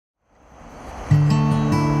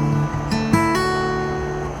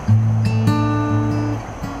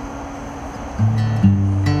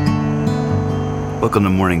Welcome to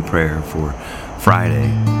morning prayer for Friday,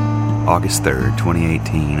 August 3rd,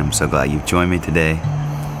 2018. I'm so glad you've joined me today.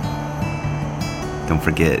 Don't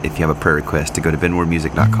forget, if you have a prayer request, to go to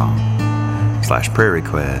benwardmusic.com/prayer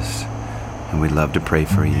requests, and we'd love to pray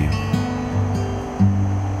for you.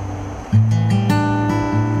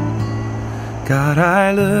 God,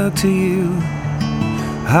 I look to you.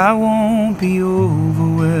 I won't be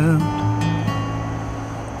overwhelmed.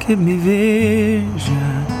 Give me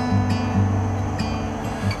vision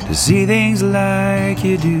to see things like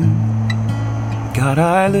you do. God,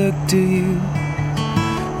 I look to you.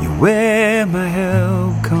 You're where my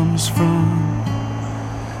help comes from.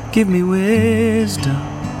 Give me wisdom.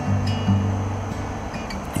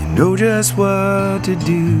 You know just what to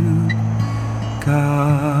do,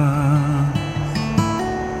 God.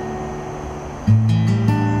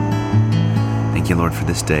 Thank you, Lord, for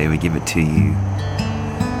this day. We give it to you.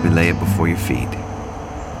 We lay it before your feet.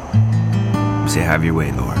 We say, have your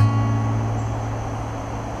way, Lord.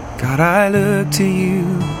 God, I look to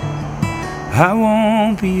you. I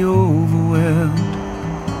won't be overwhelmed.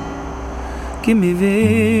 Give me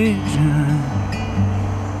vision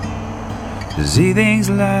to see things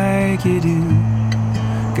like you do.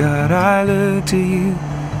 God, I look to you.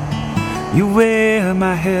 You're where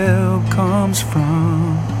my help comes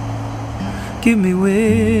from. Give me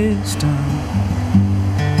wisdom.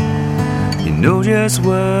 You know just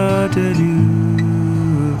what to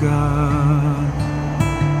do, God.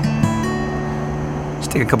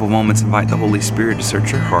 Just take a couple moments, invite the Holy Spirit to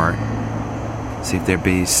search your heart. See if there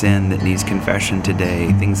be sin that needs confession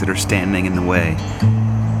today, things that are standing in the way.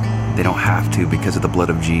 They don't have to because of the blood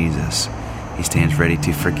of Jesus. He stands ready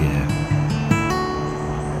to forgive.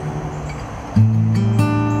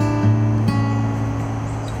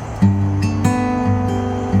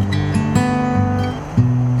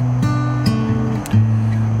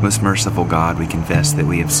 Most merciful God, we confess that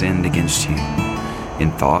we have sinned against you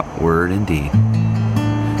in thought, word, and deed,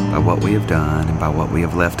 by what we have done and by what we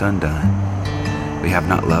have left undone. We have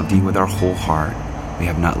not loved you with our whole heart. We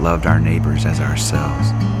have not loved our neighbors as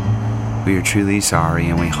ourselves. We are truly sorry,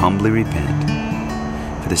 and we humbly repent.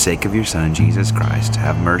 For the sake of your Son, Jesus Christ,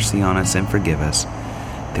 have mercy on us and forgive us,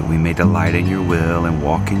 that we may delight in your will and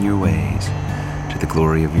walk in your ways, to the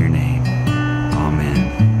glory of your name.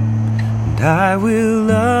 Amen. And I will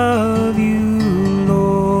love you,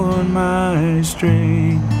 Lord, my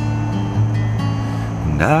strength.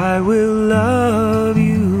 And I will love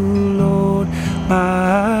you, Lord,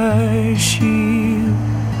 my shield.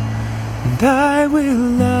 And I will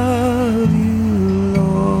love you,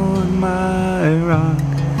 Lord, my rock.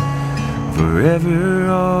 Forever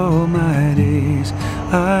all my days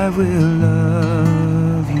I will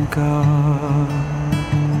love you, God.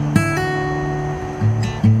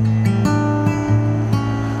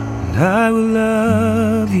 I will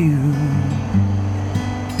love you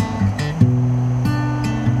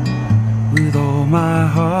with all my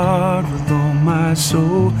heart, with all my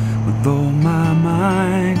soul, with all my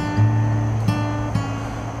mind,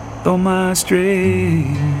 with all my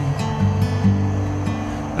strength.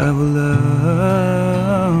 I will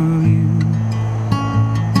love you.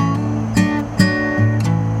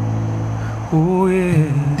 Oh yeah.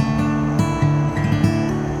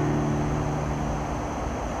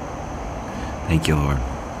 Thank you, Lord.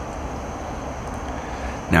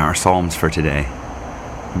 Now our Psalms for today.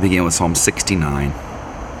 We begin with Psalm 69.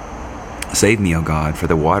 Save me, O God, for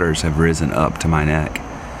the waters have risen up to my neck.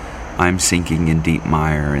 I am sinking in deep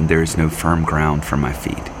mire, and there is no firm ground for my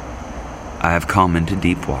feet. I have come into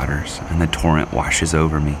deep waters, and the torrent washes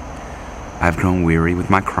over me. I have grown weary with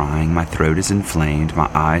my crying, my throat is inflamed, my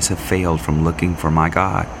eyes have failed from looking for my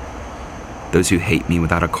God. Those who hate me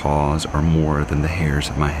without a cause are more than the hairs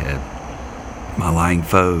of my head. My lying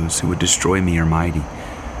foes who would destroy me are mighty.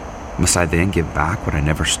 Must I then give back what I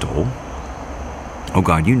never stole? O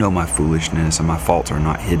God, you know my foolishness, and my faults are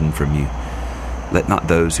not hidden from you. Let not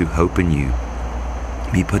those who hope in you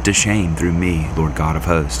be put to shame through me, Lord God of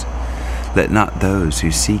hosts. Let not those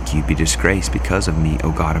who seek you be disgraced because of me,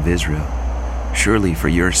 O God of Israel. Surely for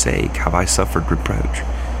your sake have I suffered reproach,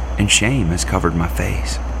 and shame has covered my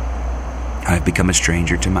face. I have become a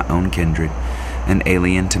stranger to my own kindred, an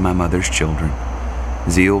alien to my mother's children.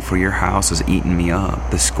 Zeal for your house has eaten me up.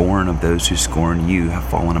 The scorn of those who scorn you have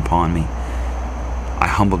fallen upon me. I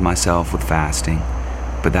humbled myself with fasting,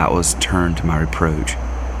 but that was turned to my reproach.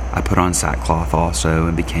 I put on sackcloth also,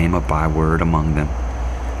 and became a byword among them.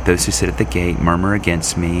 Those who sit at the gate murmur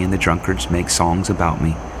against me, and the drunkards make songs about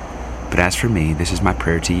me. But as for me, this is my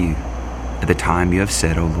prayer to you, at the time you have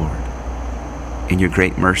said, O Lord. In your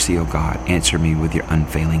great mercy, O God, answer me with your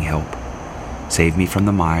unfailing help. Save me from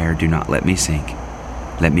the mire, do not let me sink.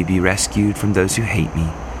 Let me be rescued from those who hate me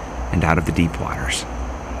and out of the deep waters.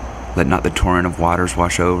 Let not the torrent of waters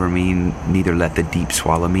wash over me, neither let the deep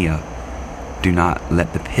swallow me up. Do not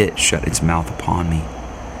let the pit shut its mouth upon me.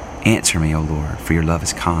 Answer me, O Lord, for your love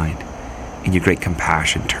is kind. In your great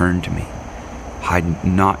compassion, turn to me. Hide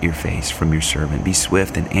not your face from your servant. Be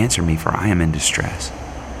swift and answer me, for I am in distress.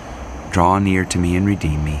 Draw near to me and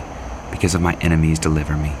redeem me. Because of my enemies,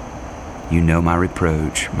 deliver me. You know my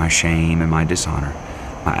reproach, my shame, and my dishonor.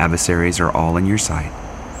 My adversaries are all in your sight.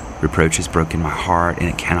 Reproach has broken my heart, and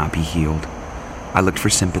it cannot be healed. I looked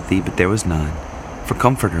for sympathy, but there was none. For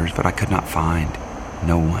comforters, but I could not find.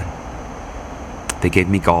 No one. They gave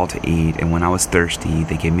me gall to eat, and when I was thirsty,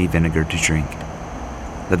 they gave me vinegar to drink.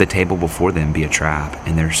 Let the table before them be a trap,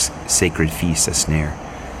 and their sacred feasts a snare.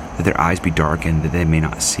 Let their eyes be darkened, that they may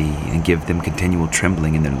not see, and give them continual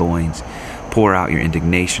trembling in their loins. Pour out your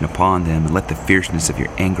indignation upon them, and let the fierceness of your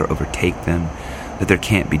anger overtake them. Let their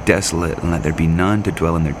camp be desolate, and let there be none to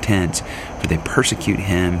dwell in their tents, for they persecute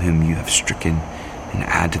him whom you have stricken, and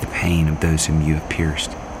add to the pain of those whom you have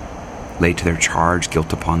pierced. Lay to their charge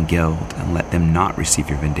guilt upon guilt, and let them not receive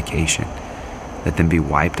your vindication. Let them be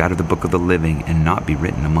wiped out of the book of the living, and not be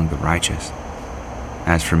written among the righteous.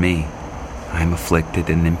 As for me, I am afflicted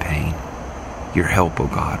and in pain. Your help, O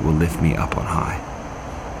God, will lift me up on high.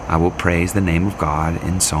 I will praise the name of God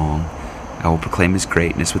in song. I will proclaim his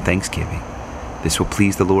greatness with thanksgiving. This will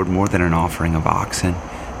please the Lord more than an offering of oxen,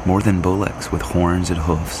 more than bullocks with horns and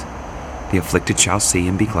hoofs. The afflicted shall see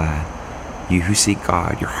and be glad. You who seek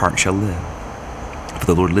God, your heart shall live. For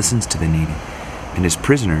the Lord listens to the needy, and his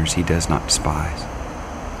prisoners he does not despise.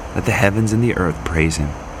 Let the heavens and the earth praise him,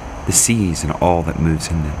 the seas and all that moves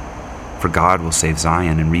in them. For God will save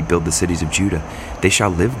Zion and rebuild the cities of Judah. They shall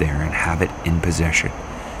live there and have it in possession.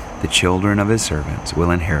 The children of his servants will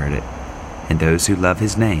inherit it, and those who love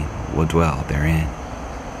his name will dwell therein.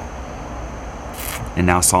 And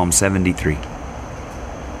now Psalm 73.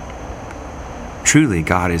 Truly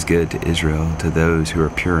God is good to Israel, to those who are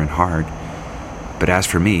pure in heart. But as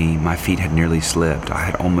for me, my feet had nearly slipped. I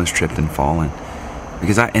had almost tripped and fallen,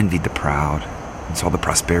 because I envied the proud and saw the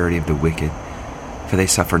prosperity of the wicked. For they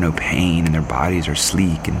suffer no pain, and their bodies are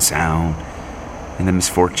sleek and sound. In the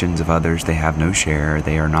misfortunes of others they have no share.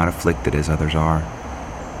 They are not afflicted as others are.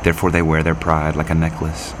 Therefore they wear their pride like a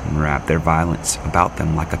necklace, and wrap their violence about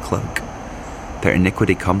them like a cloak. Their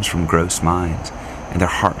iniquity comes from gross minds, and their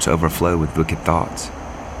hearts overflow with wicked thoughts.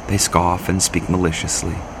 They scoff and speak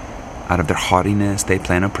maliciously. Out of their haughtiness they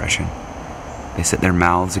plan oppression. They set their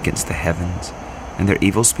mouths against the heavens, and their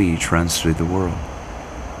evil speech runs through the world.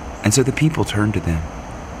 And so the people turn to them,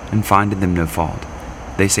 and find in them no fault.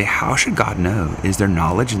 They say, how should God know? Is there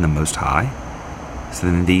knowledge in the Most High? So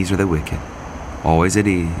then these are the wicked. Always at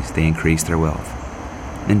ease, they increase their wealth.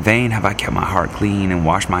 In vain have I kept my heart clean and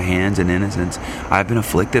washed my hands in innocence. I have been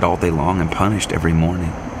afflicted all day long and punished every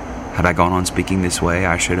morning. Had I gone on speaking this way,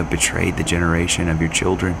 I should have betrayed the generation of your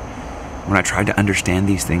children. When I tried to understand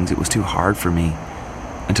these things, it was too hard for me,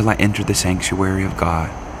 until I entered the sanctuary of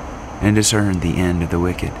God and discerned the end of the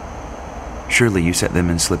wicked. Surely you set them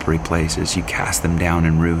in slippery places. You cast them down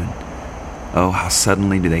in ruin. Oh, how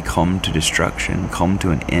suddenly do they come to destruction, come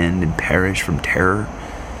to an end, and perish from terror.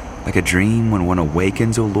 Like a dream when one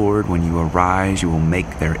awakens, O Lord, when you arise, you will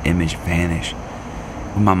make their image vanish.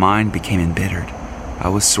 When my mind became embittered, I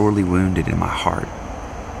was sorely wounded in my heart.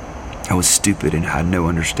 I was stupid and had no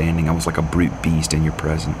understanding. I was like a brute beast in your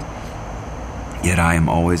presence. Yet I am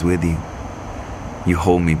always with you. You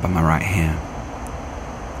hold me by my right hand.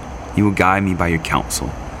 You will guide me by your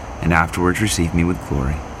counsel, and afterwards receive me with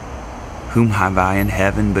glory. Whom have I in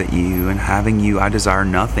heaven but you, and having you I desire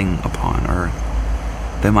nothing upon earth.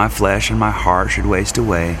 Though my flesh and my heart should waste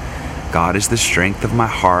away, God is the strength of my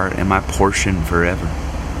heart and my portion forever.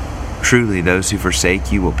 Truly those who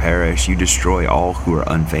forsake you will perish. You destroy all who are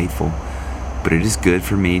unfaithful. But it is good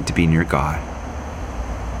for me to be near God.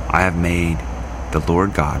 I have made the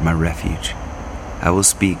Lord God my refuge. I will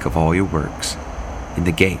speak of all your works in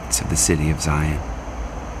the gates of the city of Zion.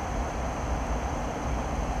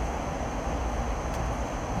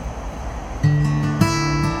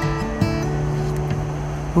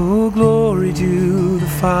 Oh, glory to the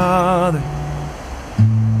Father,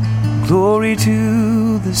 glory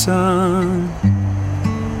to the Son,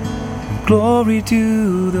 glory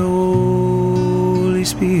to the Holy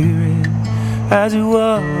Spirit, as it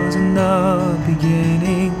was in the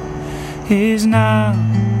beginning, is now,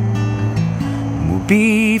 and will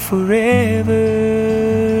be forever.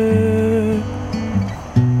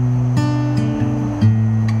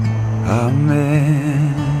 Amen.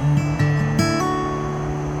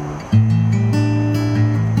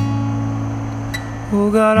 Oh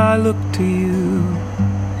God, God, I look to you.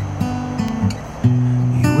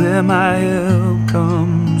 You're where my help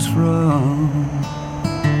comes from.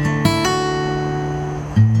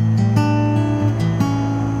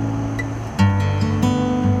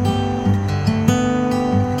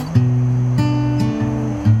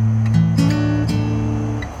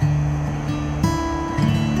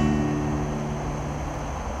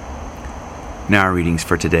 Now our readings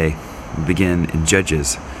for today begin in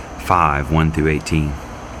Judges 5, 1 through 18.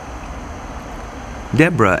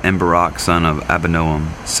 Deborah and Barak, son of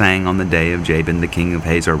Abinoam, sang on the day of Jabin the king of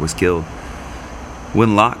Hazor was killed.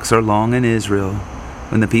 When locks are long in Israel,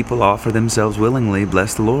 when the people offer themselves willingly,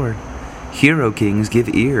 bless the Lord. Hear, O kings, give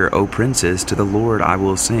ear, O princes, to the Lord I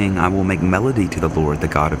will sing. I will make melody to the Lord, the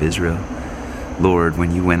God of Israel. Lord,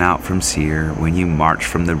 when you went out from Seir, when you marched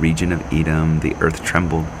from the region of Edom, the earth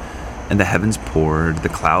trembled, and the heavens poured, the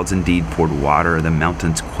clouds indeed poured water, the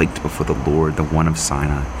mountains quaked before the Lord, the one of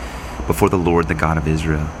Sinai, before the Lord, the God of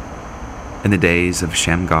Israel. In the days of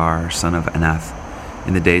Shamgar, son of Anath,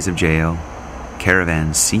 in the days of Jael,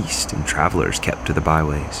 caravans ceased and travelers kept to the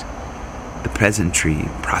byways. The peasantry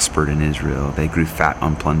prospered in Israel. They grew fat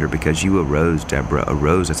on plunder because you arose, Deborah,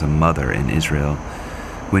 arose as a mother in Israel.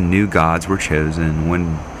 When new gods were chosen,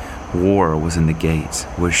 when war was in the gates,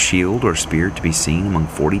 was shield or spear to be seen among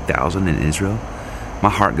 40,000 in Israel? My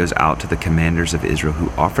heart goes out to the commanders of Israel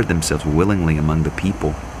who offered themselves willingly among the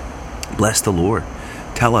people. Bless the Lord.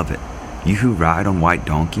 Tell of it. You who ride on white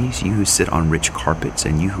donkeys, you who sit on rich carpets,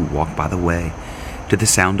 and you who walk by the way, to the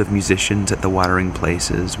sound of musicians at the watering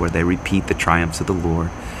places where they repeat the triumphs of the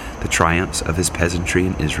Lord, the triumphs of his peasantry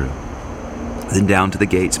in Israel. Then down to the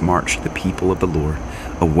gates marched the people of the Lord.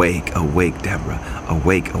 Awake, awake, Deborah,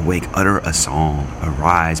 awake, awake, utter a song.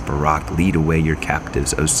 Arise, Barak, lead away your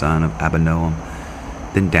captives, O son of Abinoam.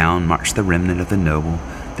 Then down marched the remnant of the noble.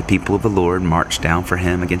 The people of the Lord marched down for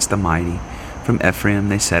him against the mighty. From Ephraim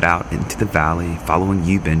they set out into the valley, following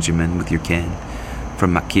you, Benjamin, with your kin.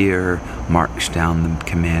 From Machir marched down the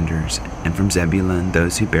commanders, and from Zebulun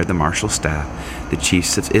those who bear the martial staff. The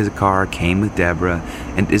chiefs of Issachar came with Deborah,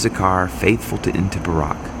 and Issachar faithful into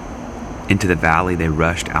Barak. Into the valley they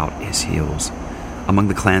rushed out his heels. Among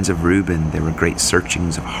the clans of Reuben there were great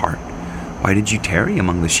searchings of heart. Why did you tarry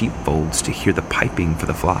among the sheepfolds to hear the piping for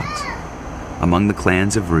the flocks? Among the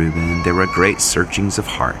clans of Reuben there were great searchings of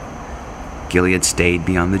heart. Gilead stayed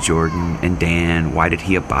beyond the Jordan, and Dan, why did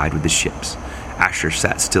he abide with the ships? Asher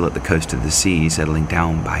sat still at the coast of the sea, settling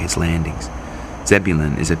down by his landings.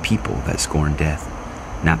 Zebulun is a people that scorn death.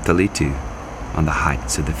 Naphtali too, on the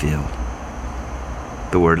heights of the field.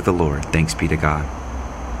 The word of the Lord. Thanks be to God.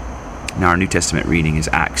 Now our New Testament reading is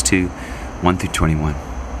Acts 2, 1 through 21.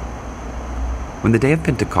 When the day of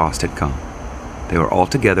Pentecost had come, they were all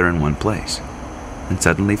together in one place. And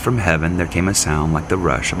suddenly from heaven there came a sound like the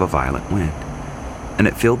rush of a violent wind, and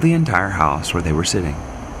it filled the entire house where they were sitting.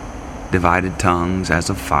 Divided tongues as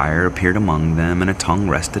of fire appeared among them, and a tongue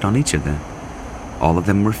rested on each of them. All of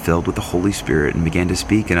them were filled with the Holy Spirit and began to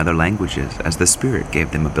speak in other languages as the Spirit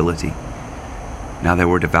gave them ability. Now there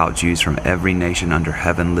were devout Jews from every nation under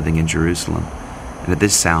heaven living in Jerusalem. And at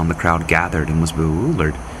this sound the crowd gathered and was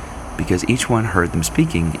bewildered, because each one heard them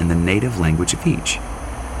speaking in the native language of each.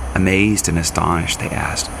 Amazed and astonished, they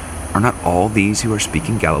asked, "Are not all these who are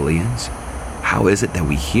speaking Galileans? How is it that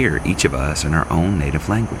we hear each of us in our own native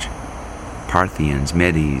language?" Parthians,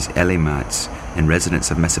 Medes, Elamites, and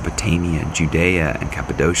residents of Mesopotamia, Judea and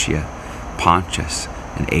Cappadocia, Pontus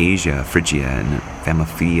and Asia, Phrygia and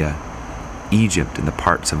Pamphylia, Egypt and the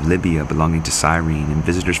parts of Libya belonging to Cyrene, and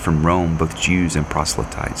visitors from Rome, both Jews and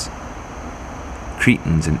proselytes.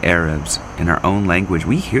 Cretans and Arabs, in our own language,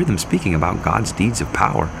 we hear them speaking about God's deeds of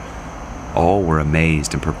power. All were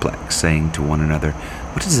amazed and perplexed, saying to one another,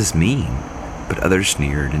 "What does this mean?" But others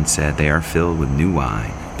sneered and said, "They are filled with new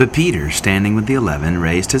wine." But Peter, standing with the 11,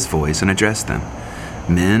 raised his voice and addressed them.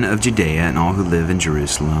 "Men of Judea and all who live in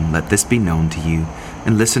Jerusalem, let this be known to you,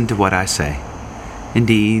 and listen to what I say.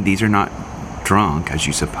 Indeed, these are not drunk, as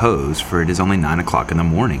you suppose, for it is only 9 o'clock in the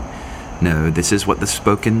morning. No, this is what was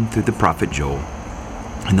spoken through the prophet Joel.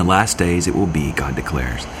 In the last days it will be, God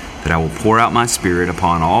declares, that I will pour out my Spirit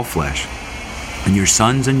upon all flesh, and your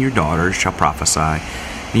sons and your daughters shall prophesy,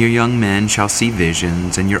 and your young men shall see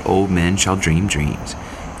visions, and your old men shall dream dreams.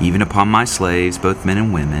 Even upon my slaves, both men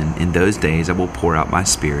and women, in those days I will pour out my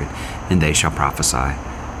Spirit, and they shall prophesy.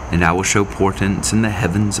 And I will show portents in the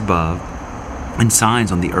heavens above, and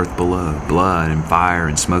signs on the earth below, blood and fire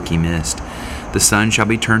and smoky mist. The sun shall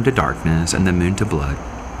be turned to darkness, and the moon to blood,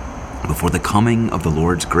 before the coming of the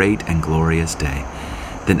Lord's great and glorious day.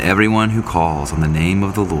 Then everyone who calls on the name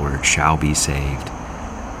of the Lord shall be saved."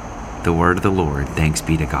 The word of the Lord. Thanks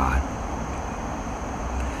be to God.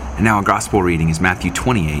 And now our gospel reading is Matthew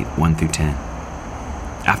 28, 1 through 10.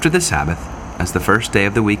 After the Sabbath, as the first day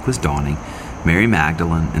of the week was dawning, Mary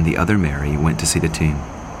Magdalene and the other Mary went to see the tomb.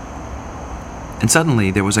 And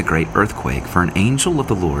suddenly there was a great earthquake, for an angel of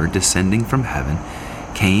the Lord descending from heaven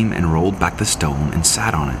came and rolled back the stone and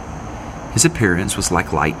sat on it. His appearance was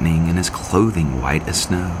like lightning, and his clothing white as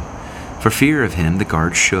snow. For fear of him the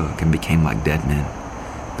guards shook and became like dead men.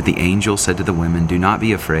 But the angel said to the women, "Do not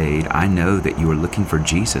be afraid. I know that you are looking for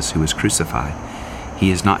Jesus who was crucified. He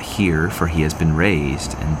is not here, for he has been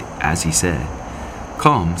raised, and as he said,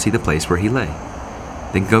 come, see the place where he lay.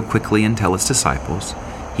 Then go quickly and tell his disciples,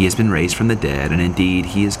 he has been raised from the dead, and indeed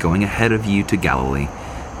he is going ahead of you to Galilee.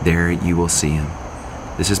 There you will see him.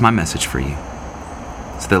 This is my message for you."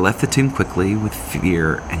 So they left the tomb quickly with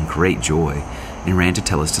fear and great joy, and ran to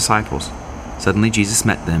tell his disciples. Suddenly Jesus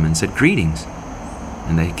met them and said, "Greetings."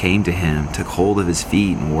 And they came to him, took hold of his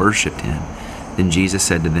feet, and worshipped him. Then Jesus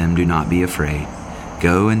said to them, "Do not be afraid.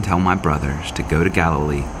 Go and tell my brothers to go to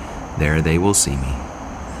Galilee. There they will see me."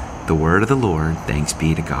 The word of the Lord. Thanks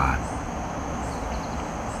be to God.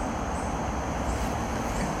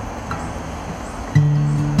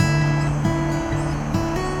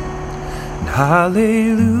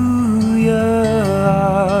 Hallelujah,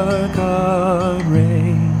 our God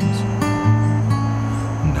reigns.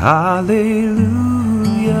 And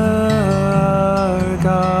hallelujah, our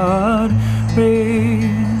God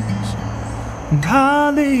reigns. And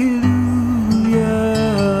hallelujah,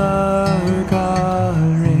 our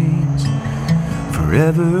God reigns.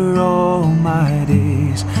 Forever all my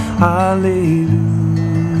days. Hallelujah.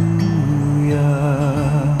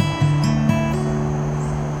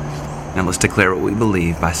 Now let's declare what we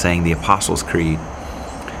believe by saying the Apostles' Creed.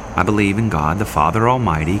 I believe in God, the Father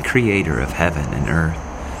Almighty, creator of heaven and earth.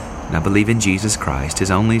 And I believe in Jesus Christ,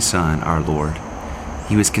 his only Son, our Lord.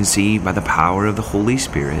 He was conceived by the power of the Holy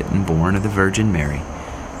Spirit and born of the Virgin Mary.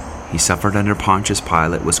 He suffered under Pontius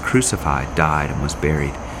Pilate, was crucified, died, and was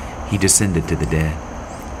buried. He descended to the dead.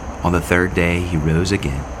 On the third day he rose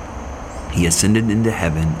again. He ascended into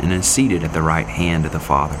heaven and is seated at the right hand of the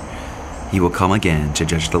Father. He will come again to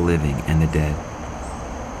judge the living and the dead.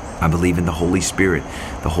 I believe in the Holy Spirit,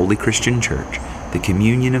 the holy Christian Church, the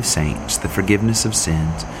communion of saints, the forgiveness of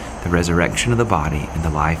sins, the resurrection of the body, and the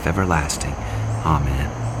life everlasting. Amen.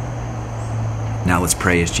 Now let's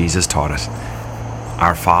pray as Jesus taught us.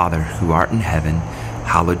 Our Father, who art in heaven,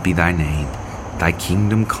 hallowed be thy name. Thy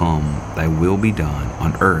kingdom come, thy will be done,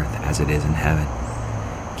 on earth as it is in heaven.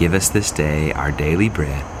 Give us this day our daily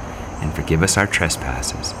bread, and forgive us our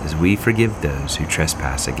trespasses, as we forgive those who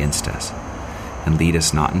trespass against us. And lead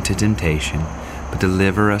us not into temptation, but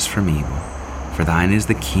deliver us from evil. For thine is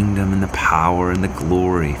the kingdom, and the power, and the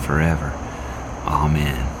glory forever.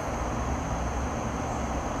 Amen.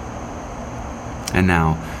 And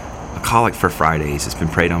now, a collect for Fridays has been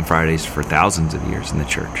prayed on Fridays for thousands of years in the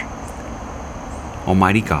church.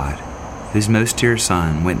 Almighty God, whose most dear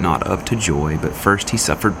Son went not up to joy, but first he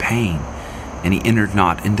suffered pain, and he entered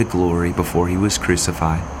not into glory before he was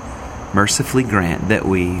crucified, mercifully grant that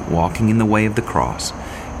we, walking in the way of the cross,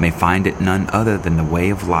 may find it none other than the way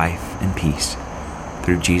of life and peace.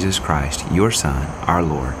 Through Jesus Christ, your Son, our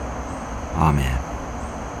Lord. Amen.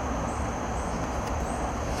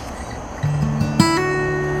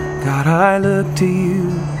 God, I look to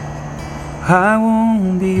you. I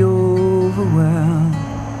won't be overwhelmed.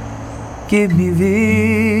 Give me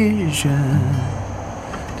vision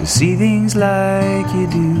to see things like you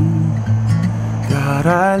do. God,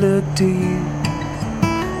 I look to you.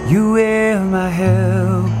 You where my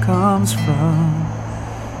help comes from.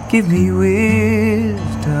 Give me wisdom.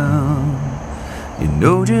 You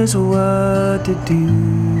know just what to do,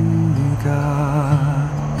 God.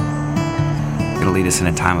 Going to lead us in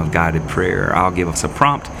a time of guided prayer. I'll give us a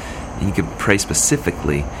prompt, and you can pray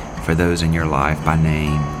specifically for those in your life by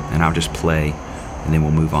name, and I'll just play, and then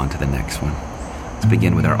we'll move on to the next one. Let's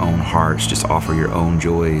begin with our own hearts. Just offer your own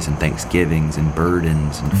joys and thanksgivings and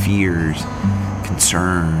burdens and fears,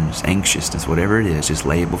 concerns, anxiousness, whatever it is. Just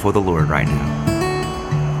lay it before the Lord right now.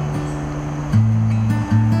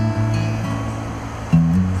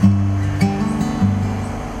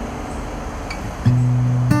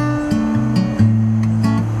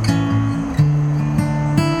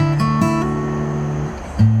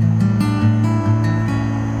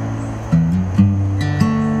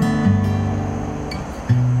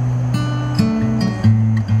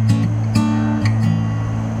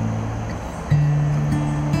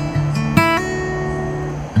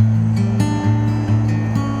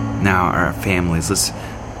 Now, our families, let's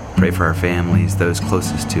pray for our families, those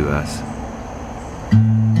closest to us.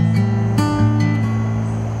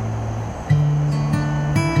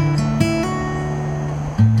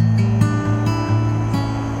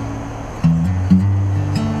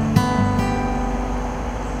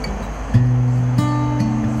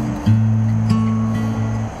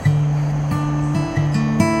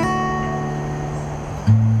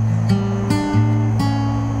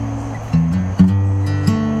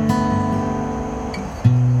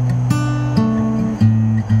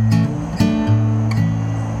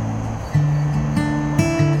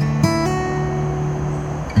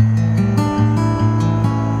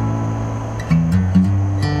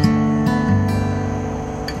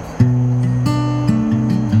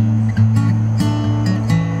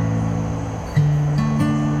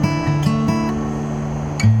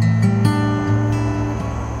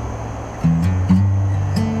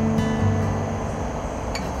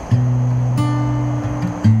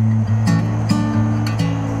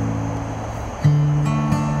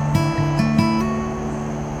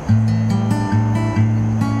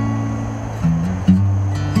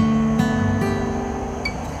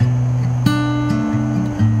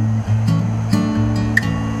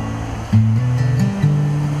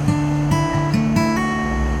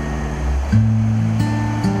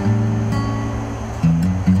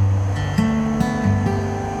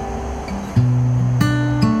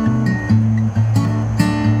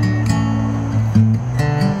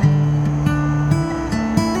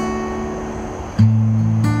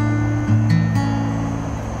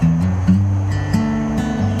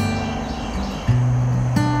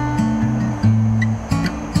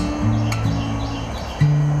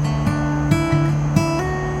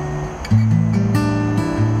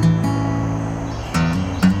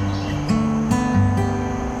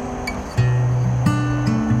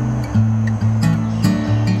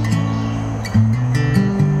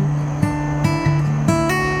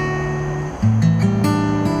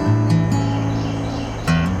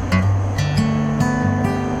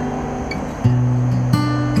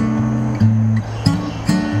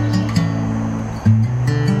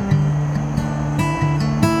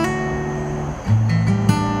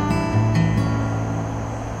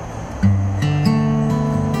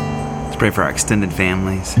 Pray for our extended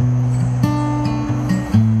families.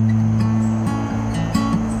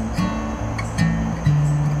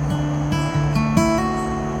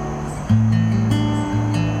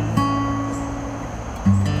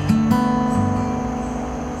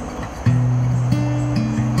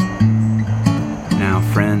 Now,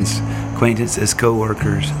 friends, acquaintances,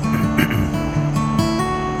 co-workers,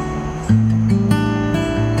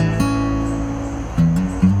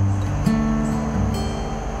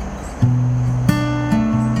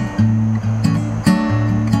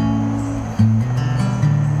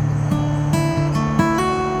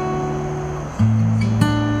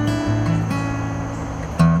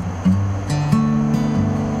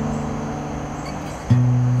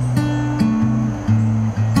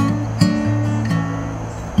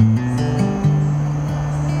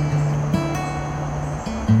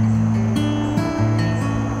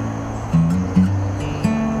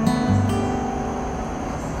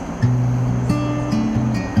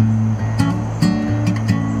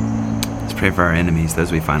 pray for our enemies,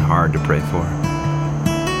 those we find hard to pray for.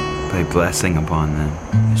 Pray blessing upon them,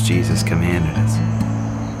 as Jesus commanded us.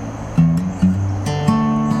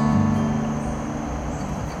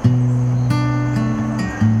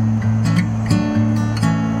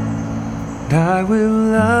 And I will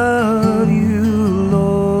love you,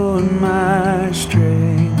 Lord, my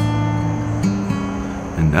strength.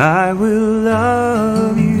 And I will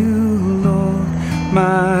love you, Lord,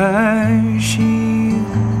 my shield.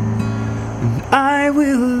 I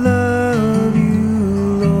will love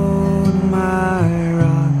you, Lord, my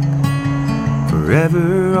rock.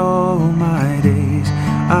 Forever all my days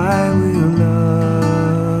I will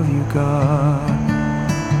love you, God.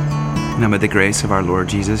 Now may the grace of our Lord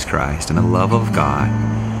Jesus Christ and the love of God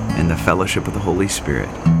and the fellowship of the Holy Spirit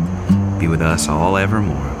be with us all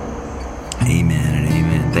evermore. Amen and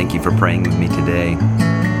amen. Thank you for praying with me today.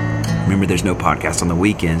 Remember, there's no podcast on the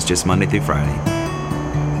weekends, just Monday through Friday.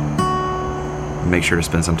 Make sure to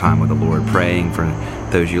spend some time with the Lord, praying for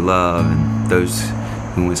those you love and those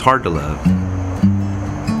whom it's hard to love.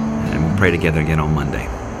 And we'll pray together again on Monday.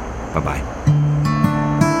 Bye-bye.